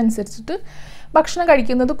കുറയുന്നതിനനുസരിച്ചിട്ട് ഭക്ഷണം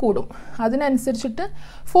കഴിക്കുന്നത് കൂടും. അതിനനുസരിച്ചിട്ട്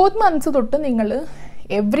 4th month തൊട്ട് നിങ്ങൾ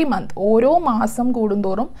എവ്രി മന്ത് ഓരോ മാസം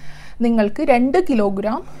കൂടുന്തോറും നിങ്ങൾക്ക് 2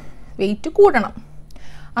 kilogram വെയിറ്റ് കൂടണം.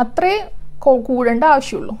 അത്രേ കൂടേണ്ട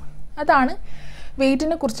ആവശ്യമുള്ളൂ. അതാണ്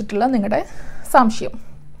വെയിറ്റിനെ കുറിച്ചിട്ടുള്ള നിങ്ങളുടെ സംശയം.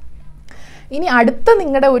 ഇനി അടുത്ത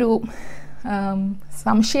നിങ്ങളുടെ ഒരു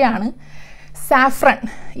സംശയമാണ് സാഫ്രൺ,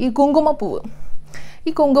 ഈ കുങ്കുമപ്പൂവ്.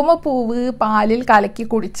 ഈ കുങ്കുമപ്പൂവ് പാലിൽ കലക്കി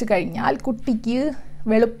കുടിച്ചു കഴിഞ്ഞാൽ കുട്ടിക്ക്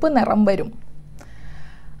വെളുപ്പ് നിറം വരും.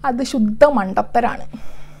 അത് ശുദ്ധ മണ്ടത്തരാണ്.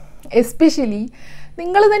 എസ്പെഷ്യലി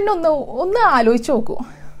നിങ്ങൾ തന്നെ ഒന്ന് ആലോചിച്ച് നോക്കൂ.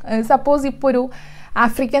 സപ്പോസ് ഇപ്പോൾ ഒരു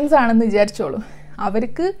ആഫ്രിക്കൻസ് ആണെന്ന് വിചാരിച്ചോളൂ.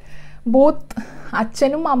 അവർക്ക് ബോത്ത്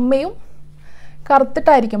അച്ഛനും അമ്മയും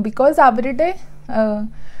കറുത്തിട്ടായിരിക്കും. ബിക്കോസ് അവരുടെ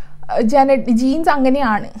ജീൻസ്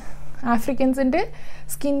അങ്ങനെയാണ്. ആഫ്രിക്കൻസിൻ്റെ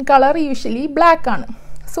സ്കിൻ കളർ യൂഷ്വലി ബ്ലാക്ക് ആണ്.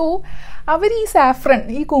 സോ അവർ ഈ സാഫ്രൺ,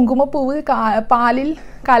 ഈ കുങ്കുമപ്പൂവ് പാലിൽ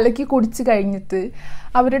കലക്കി കുടിച്ച് കഴിഞ്ഞിട്ട്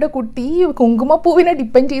അവരുടെ കുട്ടി ഈ കുങ്കുമപ്പൂവിനെ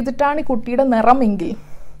ഡിപ്പെൻഡ് ചെയ്തിട്ടാണ് ഈ കുട്ടിയുടെ നിറമെങ്കിൽ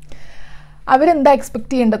അവരെന്താ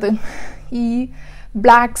എക്സ്പെക്റ്റ് ചെയ്യേണ്ടത്? ഈ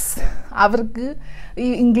ബ്ലാക്സ് അവർക്ക് ഈ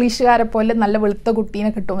ഇംഗ്ലീഷുകാരെ പോലെ നല്ല വെളുത്ത കുട്ടീനെ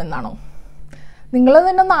കിട്ടുമെന്നാണോ? നിങ്ങൾ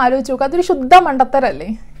തന്നെ ഒന്ന് ആലോചിച്ച് നോക്കുക. അതൊരു ശുദ്ധ മണ്ടത്തരല്ലേ?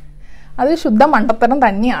 അതൊരു ശുദ്ധ മണ്ടത്തരം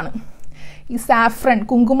തന്നെയാണ്. ഈ സാഫ്രൺ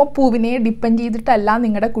കുങ്കുമപ്പൂവിനെ ഡിപ്പെൻഡ് ചെയ്തിട്ടല്ല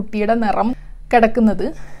നിങ്ങളുടെ കുട്ടിയുടെ നിറം കിടക്കുന്നത്.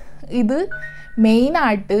 ഇത്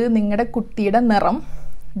മെയിനായിട്ട് നിങ്ങളുടെ കുട്ടിയുടെ നിറം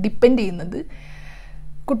ഡിപ്പെൻഡ് ചെയ്യുന്നത്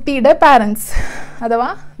കുട്ടിയുടെ പാരൻസ് അഥവാ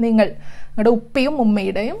നിങ്ങളുടെ ഉപ്പയും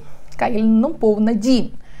ഉമ്മയുടെയും കയ്യിൽ നിന്നും പോകുന്ന ജീൻ,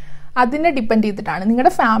 അതിനെ ഡിപ്പെൻഡ് ചെയ്തിട്ടാണ്.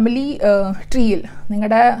 നിങ്ങളുടെ ഫാമിലി ട്രീയിൽ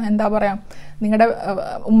നിങ്ങളുടെ നിങ്ങളുടെ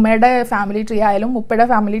ഉമ്മയുടെ ഫാമിലി ട്രീ ആയാലും ഉപ്പയുടെ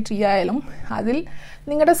ഫാമിലി ട്രീ ആയാലും അതിൽ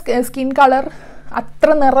നിങ്ങളുടെ സ്കിൻ കളർ അത്ര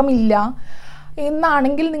നിറമില്ല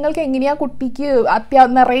എന്നാണെങ്കിൽ നിങ്ങൾക്ക് എങ്ങനെയാ കുട്ടിക്ക്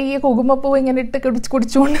നിറയെ കുങ്കുമപ്പൂ ഇങ്ങനെ ഇട്ട്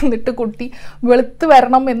കുടിച്ചുകൊണ്ട് നിന്നിട്ട് കുട്ടി വെളുത്ത്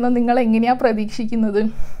വരണം എന്ന് നിങ്ങൾ എങ്ങനെയാ പ്രതീക്ഷിക്കുന്നത്?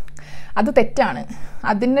 അത് തെറ്റാണ്.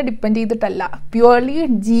 അതിനെ ഡിപ്പെൻഡ് ചെയ്തിട്ടല്ല, പ്യുവർലി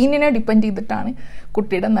ജീനിനെ ഡിപ്പെൻഡ് ചെയ്തിട്ടാണ്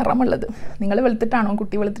കുട്ടിയുടെ നിറമുള്ളത്. നിങ്ങൾ വെളുത്തിട്ടാണോ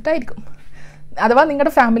കുട്ടി വെളുത്തിട്ടായിരിക്കും. അഥവാ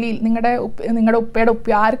നിങ്ങളുടെ ഫാമിലിയിൽ നിങ്ങളുടെ ഉപ്പയുടെ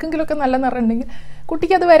ഉപ്പ ആർക്കെങ്കിലുമൊക്കെ നല്ല നിറം ഉണ്ടെങ്കിൽ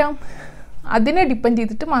കുട്ടിക്ക് അത് വരാം. അതിനെ ഡിപ്പെൻഡ്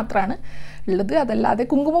ചെയ്തിട്ട് മാത്രമാണ് ഉള്ളത്. അതല്ലാതെ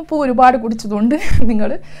കുങ്കുമപ്പൂ ഒരുപാട് കുടിച്ചതുകൊണ്ട്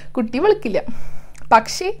കുട്ടി വെളുക്കില്ല.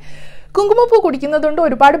 പക്ഷേ കുങ്കുമപ്പൂ കുടിക്കുന്നതുകൊണ്ട്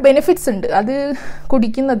ഒരുപാട് ബെനിഫിറ്റ്സ് ഉണ്ട്. അത്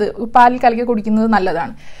പാലിൽ കലക്കി കുടിക്കുന്നത്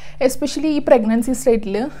നല്ലതാണ്. എസ്പെഷ്യലി ഈ പ്രഗ്നൻസി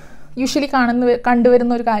സ്റ്റേറ്റിൽ യൂഷ്വലി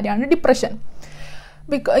കണ്ടുവരുന്ന ഒരു കാര്യമാണ് ഡിപ്രഷൻ.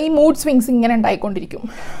 ഈ മൂഡ് സ്വിങ്സ് ഇങ്ങനെ ഉണ്ടായിക്കൊണ്ടിരിക്കും,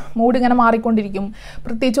 മൂഡ് ഇങ്ങനെ മാറിക്കൊണ്ടിരിക്കും,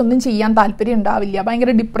 പ്രത്യേകിച്ച് ഒന്നും ചെയ്യാൻ താല്പര്യം ഉണ്ടാവില്ല,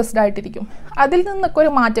 ഭയങ്കര ഡിപ്രസ്ഡ് ആയിട്ടിരിക്കും. അതിൽ നിന്നൊക്കെ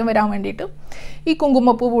ഒരു മാറ്റം വരാൻ വേണ്ടിയിട്ട് ഈ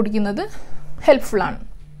കുങ്കുമപ്പൂ കുടിക്കുന്നത് ഹെൽപ്ഫുള്ളാണ്.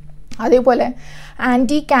 അതേപോലെ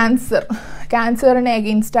ക്യാൻസറിന്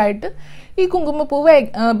എഗെയിൻസ്റ്റായിട്ട് ഈ കുങ്കുമപ്പൂവ്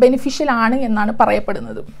ബെനിഫിഷ്യൽ ആണ് എന്നാണ്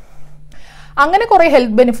പറയപ്പെടുന്നത്. അങ്ങനെ കുറേ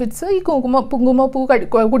ഹെൽത്ത് ബെനിഫിറ്റ്സ് ഈ കുങ്കുമപ്പൂ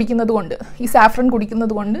കുടിക്കുന്നത് കൊണ്ട്, ഈ സാഫ്രൺ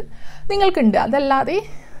കുടിക്കുന്നത് കൊണ്ട് നിങ്ങൾക്കുണ്ട്. അതല്ലാതെ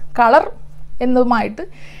കളർ എന്നതുമായിട്ട്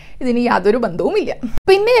ഇതിന് യാതൊരു ബന്ധവുമില്ല.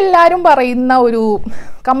 പിന്നെ എല്ലാവരും പറയുന്ന ഒരു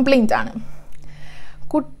കംപ്ലൈൻ്റ് ആണ്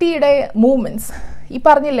കുട്ടിയുടെ മൂവ്മെൻറ്റ്സ്. ഈ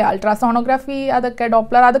പറഞ്ഞില്ലേ അൾട്രാസോണോഗ്രാഫി, അതൊക്കെ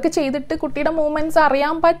ഡോപ്ലർ, അതൊക്കെ ചെയ്തിട്ട് കുട്ടിയുടെ മൂവ്മെൻറ്റ്സ്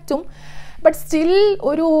അറിയാൻ പറ്റും. ബട്ട് സ്റ്റിൽ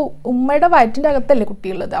ഒരു ഉമ്മയുടെ വയറ്റിൻ്റെ അകത്തല്ലേ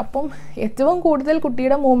കുട്ടിയുള്ളത്. അപ്പം ഏറ്റവും കൂടുതൽ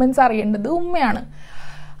കുട്ടിയുടെ മൂവ്മെൻറ്റ്സ് അറിയേണ്ടത് ഉമ്മയാണ്.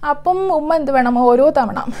 അപ്പം ഉമ്മ എന്ത് വേണം, ഓരോ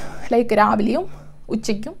തവണ ലൈക്ക് രാവിലെയും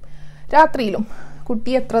ഉച്ചയ്ക്കും രാത്രിയിലും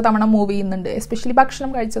കുട്ടി എത്ര തവണ മൂവ് ചെയ്യുന്നുണ്ട്, എസ്പെഷ്യലി ഭക്ഷണം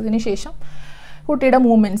കഴിച്ചതിന് ശേഷം കുട്ടിയുടെ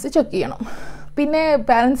മൂവ്മെൻറ്റ്സ് ചെക്ക് ചെയ്യണം. പിന്നെ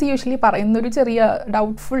പാരൻസ് യൂഷ്വലി പറയുന്നൊരു ചെറിയ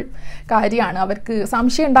ഡൗട്ട്ഫുൾ കാര്യമാണ്, അവർക്ക്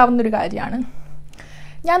സംശയം ഉണ്ടാവുന്നൊരു കാര്യമാണ്,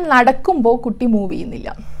 ഞാൻ നടക്കുമ്പോൾ കുട്ടി മൂവ് ചെയ്യുന്നില്ല,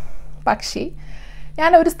 പക്ഷേ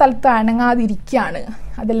ഞാൻ ഒരു സ്ഥലത്ത് അനങ്ങാതിരിക്കുകയാണ്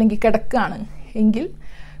അതല്ലെങ്കിൽ കിടക്കുകയാണ് എങ്കിൽ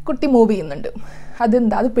കുട്ടി മൂവ് ചെയ്യുന്നുണ്ട്.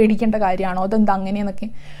 അതെന്താ, അത് പേടിക്കേണ്ട കാര്യമാണോ, അതെന്താ അങ്ങനെയെന്നൊക്കെ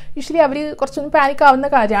യൂഷ്വലി അവർ കുറച്ചൊന്ന് പാനിക് ആവുന്ന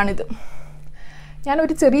കാര്യമാണിത്.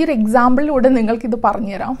 ഞാനൊരു ചെറിയൊരു എക്സാമ്പിളിലൂടെ നിങ്ങൾക്കിത്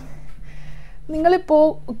പറഞ്ഞുതരാം. നിങ്ങളിപ്പോൾ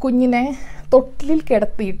കുഞ്ഞിനെ തൊട്ടിലിൽ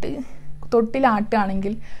കിടത്തിയിട്ട്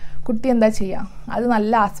തൊട്ടിലാട്ടുകയാണെങ്കിൽ കുട്ടി എന്താ ചെയ്യുക, അത്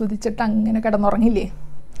നല്ല ആസ്വദിച്ചിട്ട് അങ്ങനെ കിടന്നുറങ്ങില്ലേ.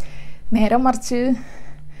 നേരെ മറിച്ച്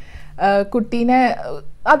കുട്ടീനെ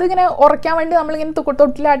അതിങ്ങനെ ഉറയ്ക്കാൻ വേണ്ടി നമ്മളിങ്ങനെ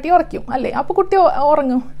തൊട്ടിലാട്ടി ഉറയ്ക്കും അല്ലേ, അപ്പോൾ കുട്ടി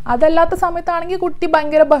ഉറങ്ങും. അതല്ലാത്ത സമയത്താണെങ്കിൽ കുട്ടി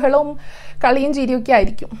ഭയങ്കര ബഹളവും കളിയും ചിരിയൊക്കെ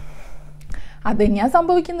ആയിരിക്കും. അത് തന്നെയാണ്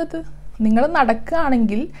സംഭവിക്കുന്നത്. നിങ്ങൾ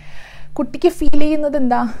നടക്കുകയാണെങ്കിൽ കുട്ടിക്ക് ഫീൽ ചെയ്യുന്നത്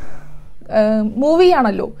എന്താ, മൂവ്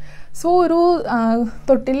ചെയ്യാണല്ലോ. സോ ഒരു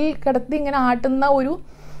തൊട്ടിൽ കിടത്തി ഇങ്ങനെ ആട്ടുന്ന ഒരു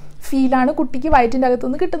ഫീലാണ് കുട്ടിക്ക് വയറ്റിൻ്റെ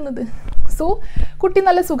അകത്തുനിന്ന് കിട്ടുന്നത്. സോ കുട്ടി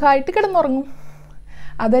നല്ല സുഖമായിട്ട് കിടന്നുറങ്ങും.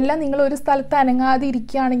 അതെല്ലാം നിങ്ങൾ ഒരു സ്ഥലത്ത് അനങ്ങാതെ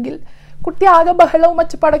ഇരിക്കുകയാണെങ്കിൽ കുട്ടി ആകെ ബഹളവും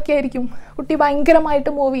ഒച്ചപ്പാടൊക്കെ ആയിരിക്കും, കുട്ടി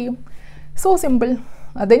ഭയങ്കരമായിട്ട് മൂവ് ചെയ്യും. സോ സിമ്പിൾ,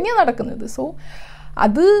 അത് തന്നെയാണ് നടക്കുന്നത്. സോ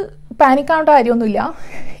അത് പാനിക്കാവേണ്ട കാര്യമൊന്നുമില്ല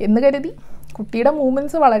എന്ന് കരുതി കുട്ടിയുടെ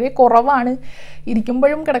മൂവ്മെൻറ്റ്സ് വളരെ കുറവാണ്,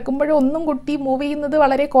 ഇരിക്കുമ്പോഴും കിടക്കുമ്പോഴും ഒന്നും കുട്ടി മൂവ് ചെയ്യുന്നത്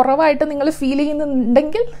വളരെ കുറവായിട്ട് നിങ്ങൾ ഫീൽ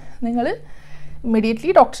ചെയ്യുന്നുണ്ടെങ്കിൽ നിങ്ങൾ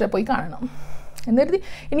ഇമ്മീഡിയറ്റ്ലി ഡോക്ടറെ പോയി കാണണം എന്ന് കരുതി.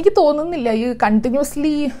 എനിക്ക് തോന്നുന്നില്ല ഈ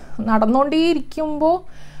കണ്ടിന്യൂസ്ലി നടന്നുകൊണ്ടേയിരിക്കുമ്പോൾ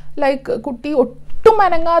ലൈക്ക് കുട്ടി ഒട്ടും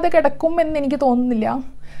അനങ്ങാതെ കിടക്കും എന്ന് എനിക്ക് തോന്നുന്നില്ല.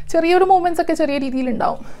 ചെറിയൊരു മൂവ്മെൻറ്റ്സ് ഒക്കെ ചെറിയ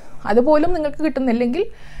രീതിയിലുണ്ടാവും. അതുപോലും നിങ്ങൾക്ക് കിട്ടുന്നില്ലെങ്കിൽ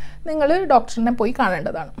നിങ്ങൾ ഡോക്ടറിനെ പോയി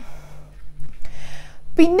കാണേണ്ടതാണ്.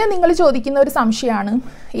 പിന്നെ നിങ്ങൾ ചോദിക്കുന്ന ഒരു സംശയമാണ്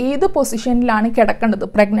ഏത് പൊസിഷനിലാണ് കിടക്കേണ്ടത്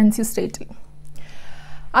പ്രഗ്നൻസി സ്റ്റേറ്റിൽ.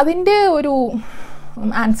 അതിൻ്റെ ഒരു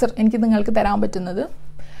ആൻസർ എനിക്ക് നിങ്ങൾക്ക് തരാൻ പറ്റുന്നത്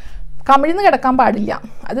കമിഴ്ന്ന് കിടക്കാൻ പാടില്ല.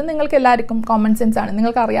 അത് നിങ്ങൾക്ക് എല്ലാവർക്കും കോമൺ സെൻസ് ആണ്,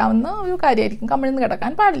 നിങ്ങൾക്ക് അറിയാവുന്ന ഒരു കാര്യമായിരിക്കും. കമിഴ്ന്ന്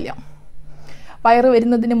കിടക്കാൻ പാടില്ല. വയറ്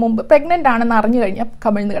വരുന്നതിന് മുമ്പ് പ്രഗ്നൻ്റ് ആണെന്ന് അറിഞ്ഞു കഴിഞ്ഞാൽ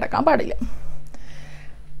കമിഴ്ന്ന് കിടക്കാൻ പാടില്ല.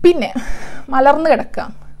 പിന്നെ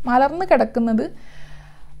മലർന്ന് കിടക്കുന്നത്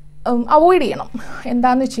അവോയ്ഡ് ചെയ്യണം.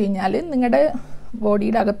 എന്താണെന്ന് വെച്ച് കഴിഞ്ഞാൽ നിങ്ങളുടെ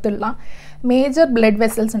ബോഡിയുടെ അകത്തുള്ള മേജർ ബ്ലഡ്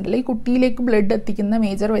വെസൽസ് ഉണ്ടല്ലോ, ഈ കുട്ടിയിലേക്ക് ബ്ലഡ് എത്തിക്കുന്ന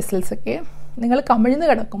മേജർ വെസൽസൊക്കെ നിങ്ങൾ കമിഴ്ന്ന്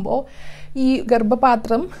കിടക്കുമ്പോൾ ഈ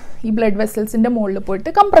ഗർഭപാത്രം ഈ ബ്ലഡ് വെസൽസിൻ്റെ മുകളിൽ പോയിട്ട്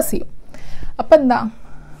കംപ്രസ് ചെയ്യും. അപ്പം എന്താ,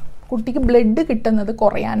 കുട്ടിക്ക് ബ്ലഡ് കിട്ടുന്നത്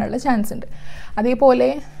കുറയാനുള്ള ചാൻസ് ഉണ്ട്. അതേപോലെ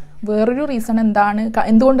വേറൊരു റീസൺ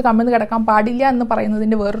എന്തുകൊണ്ട് കമിഴ്ന്ന് കിടക്കാൻ പാടില്ല എന്ന്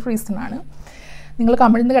പറയുന്നതിൻ്റെ വേറൊരു റീസണാണ്, നിങ്ങൾ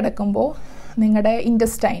കമിഴ്ന്ന് കിടക്കുമ്പോൾ നിങ്ങളുടെ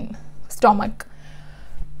ഇൻറ്റസ്റ്റൈൻ, സ്റ്റൊമക്ക്,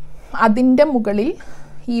 അതിൻ്റെ മുകളിൽ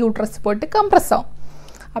ഈ യൂട്രസ് പോയിട്ട് കംപ്രസ് ആവും.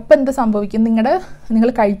 അപ്പോൾ എന്ത് സംഭവിക്കും, നിങ്ങൾ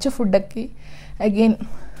കഴിച്ച ഫുഡൊക്കെ അഗെയിൻ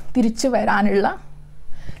തിരിച്ചു വരാനുള്ള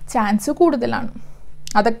ചാൻസ് കൂടുതലാണ്.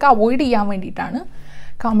 അതൊക്കെ അവോയ്ഡ് ചെയ്യാൻ വേണ്ടിയിട്ടാണ്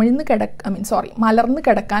മലർന്ന്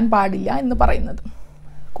കിടക്കാൻ പാടില്ല എന്ന് പറയുന്നത്.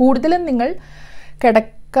 കൂടുതലും നിങ്ങൾ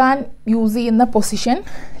കിടക്കാൻ യൂസ് ചെയ്യുന്ന position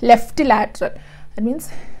left lateral, that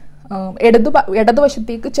means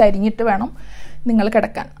ഇടതുവശത്തേക്ക് ചരിഞ്ഞിട്ട് വേണം നിങ്ങൾ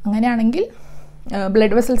കിടക്കാൻ. അങ്ങനെയാണെങ്കിൽ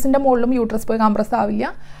ബ്ലഡ് വെസൽസിൻ്റെ മുകളിലും യൂട്രസ് പോയി കംപ്രസ് ആവില്ല,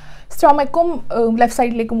 സ്റ്റൊമക്കും ലെഫ്റ്റ്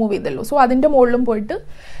സൈഡിലേക്ക് മൂവ് ചെയ്തല്ലോ, സോ അതിൻ്റെ മുകളിലും പോയിട്ട്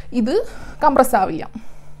ഇത് കംപ്രസ് ആവില്ല.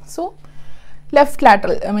 സോ ലെഫ്റ്റ്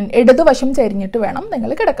ലാറ്ററൽ ഇടതുവശം ചരിഞ്ഞിട്ട് വേണം നിങ്ങൾ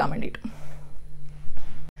കിടക്കാൻ വേണ്ടിയിട്ട്.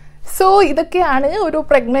 സോ ഇതൊക്കെയാണ് ഒരു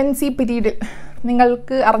പ്രഗ്നൻസി പീരീഡിൽ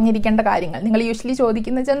നിങ്ങൾക്ക് അറിഞ്ഞിരിക്കേണ്ട കാര്യങ്ങൾ. നിങ്ങൾ യൂഷ്വലി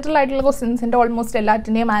ചോദിക്കുന്ന ജനറൽ ആയിട്ടുള്ള ക്വസ്റ്റ്യൻസിൻ്റെ ഓൾമോസ്റ്റ്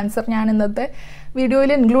എല്ലാറ്റിൻ്റെയും ആൻസർ ഞാൻ ഇന്നത്തെ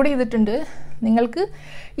വീഡിയോയിൽ ഇൻക്ലൂഡ് ചെയ്തിട്ടുണ്ട്. നിങ്ങൾക്ക്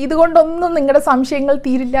ഇതുകൊണ്ടൊന്നും നിങ്ങളുടെ സംശയങ്ങൾ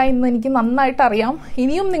തീരില്ല എന്ന് എനിക്ക് നന്നായിട്ട് അറിയാം.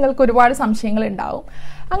 ഇനിയും നിങ്ങൾക്ക് ഒരുപാട് സംശയങ്ങൾ ഉണ്ടാവും.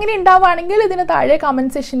 അങ്ങനെ ഉണ്ടാവുകയാണെങ്കിൽ ഇതിന് താഴെ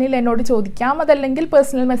കമൻറ്റ് സെക്ഷനിൽ എന്നോട് ചോദിക്കാം. അതല്ലെങ്കിൽ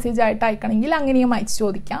പേഴ്സണൽ മെസ്സേജ് ആയിട്ട് അയക്കണമെങ്കിൽ അങ്ങനെയും അയച്ച്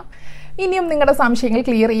ചോദിക്കാം. ഇനിയും നിങ്ങളുടെ സംശയങ്ങൾ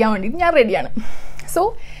ക്ലിയർ ചെയ്യാൻ വേണ്ടിയിട്ട് ഞാൻ റെഡിയാണ്. സോ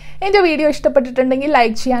എൻ്റെ വീഡിയോ ഇഷ്ടപ്പെട്ടിട്ടുണ്ടെങ്കിൽ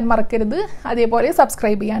ലൈക്ക് ചെയ്യാൻ മറക്കരുത്, അതേപോലെ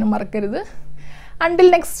സബ്സ്ക്രൈബ് ചെയ്യാനും മറക്കരുത്. അണ്ടിൽ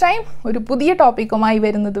നെക്സ്റ്റ് ടൈം ഒരു പുതിയ ടോപ്പിക്കുമായി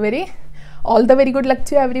വരുന്നത് വരെ all the very good luck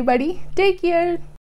to everybody. Take care.